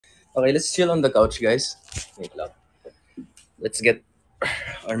Okay, let's chill on the couch, guys. Wait lang. Let's get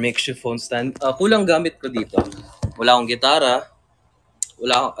our makeshift phone stand. Kulang gamit ko dito. Wala akong gitara.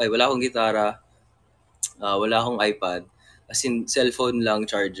 Wala akong gitara. Wala akong iPad. As in, cellphone lang,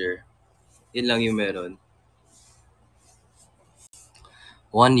 charger. Yun lang yung meron.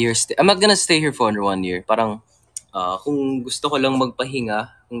 1 year stay. I'm not gonna stay here for 1 year. Parang, kung gusto ko lang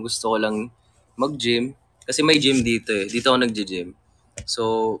magpahinga, kung gusto ko lang mag-gym, kasi may gym dito eh. Dito ako nag-gym.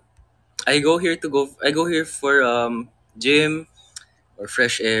 So, I go here for gym or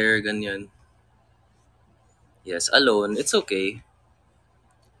fresh air, ganyan. Yes, alone. It's okay.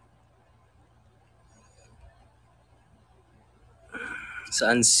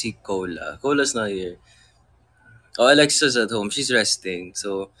 Saan si Cola? Cola's not here. Oh, Alexa's at home. She's resting.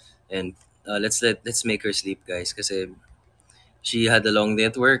 So, and let's make her sleep, guys. Kasi she had a long day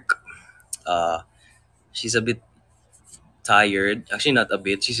at work. Uh, she's a bit tired. Actually, not a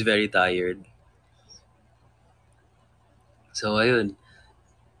bit. She's very tired. So, ayun.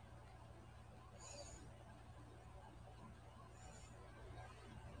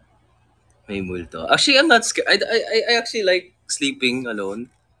 May multo. Actually, I'm not scared. I actually like sleeping alone.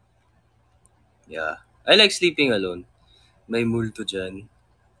 Yeah. I like sleeping alone. May multo dyan.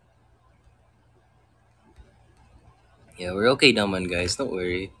 Yeah, we're okay naman, guys. Don't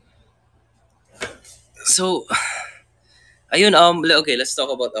worry. So, ayun, okay, let's talk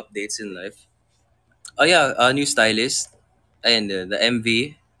about updates in life. Oh yeah, new stylist. And the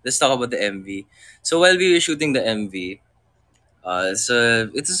MV. Let's talk about the MV. So while we were shooting the MV,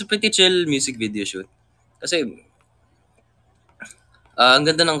 it was a pretty chill music video shoot. Kasi ang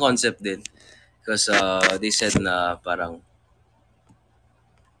ganda ng concept din. Because they said na parang,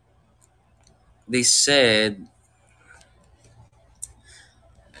 they said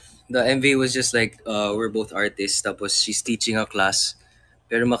the MV was just like, we're both artists, tapos she's teaching a class.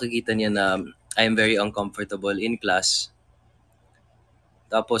 Pero makikita niya na I'm very uncomfortable in class.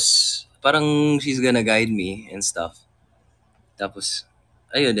 Tapos, parang she's gonna guide me and stuff. Tapos,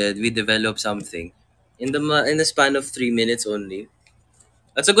 ayun, we develop something. In the span of 3 minutes only.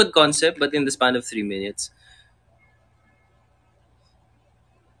 That's a good concept, but in the span of 3 minutes.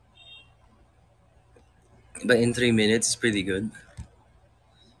 But in 3 minutes, it's pretty good.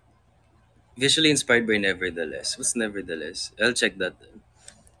 Visually inspired by Nevertheless. What's Nevertheless? I'll check that.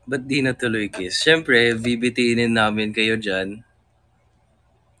 But di natuloy kiss? Siyempre, bibitinin namin kayo dyan.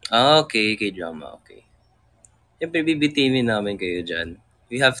 Okay, K-drama, okay. Siyempre, bibitinin namin kayo dyan.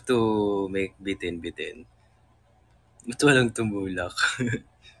 We have to make bitin-bitin. Ba't walang tumulak?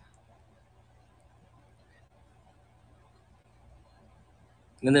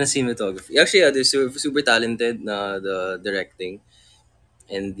 Ganda ng cinematography. Actually, they're super talented na the directing.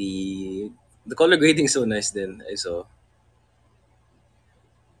 And the color grading is so nice din. I saw.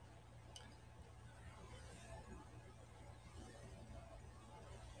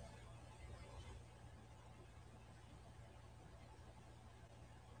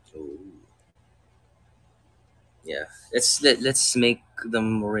 Oh, yeah. Let's make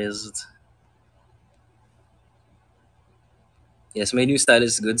them raised. Yes, my new style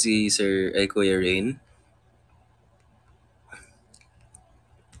is good si Sir Kuya Rain.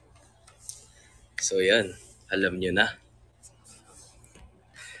 So yan, alam nyo na.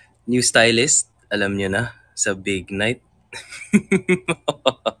 New stylist, alam nyo na, sa big night.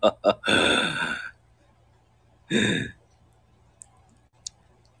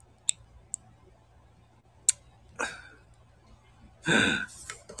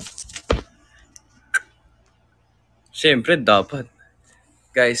 Siyempre, dapat.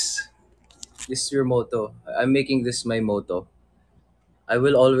 Guys, this is your motto. I'm making this my motto. I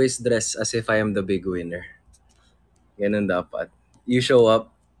will always dress as if I am the big winner. Ganun dapat. You show up.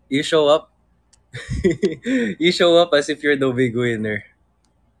 You show up. You show up as if you're the big winner.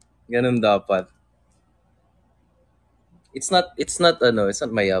 Ganun dapat. It's not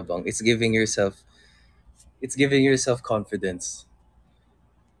mayabang. It's giving yourself confidence.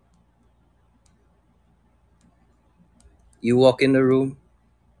 You walk in the room,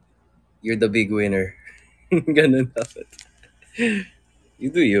 you're the big winner. Ganun dapat.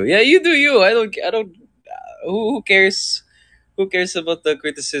 You do you. Yeah, you do you. I don't who cares? Who cares about the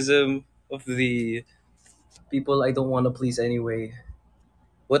criticism of the people I don't want to please anyway?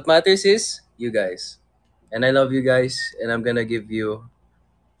 What matters is you guys. And I love you guys and I'm going to give you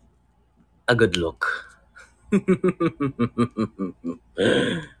a good look.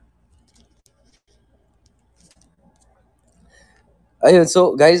 Ayun,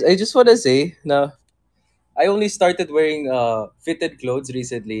 so guys, I just want to say na I only started wearing fitted clothes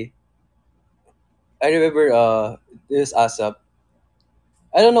recently. I remember this ASAP.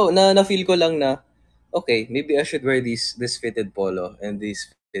 I don't know, na feel ko lang na okay, maybe I should wear this fitted polo and these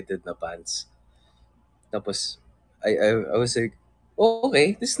fitted na pants. Tapos I was like, oh,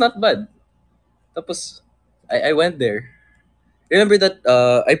 okay, this is not bad. Tapos I went there. Remember that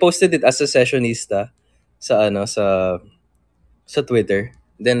I posted it as a sessionista sa sa Twitter.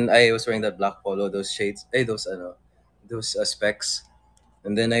 Then I was wearing that black polo, those shades, those specs.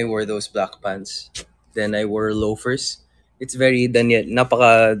 And then I wore those black pants. Then I wore loafers. It's very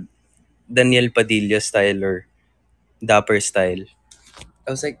napaka Daniel Padilla style or dapper style.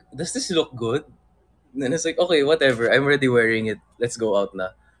 I was like, does this look good? And then it's like, okay, whatever. I'm already wearing it. Let's go out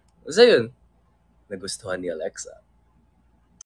na. So yun, nagustuhan ni Alexa.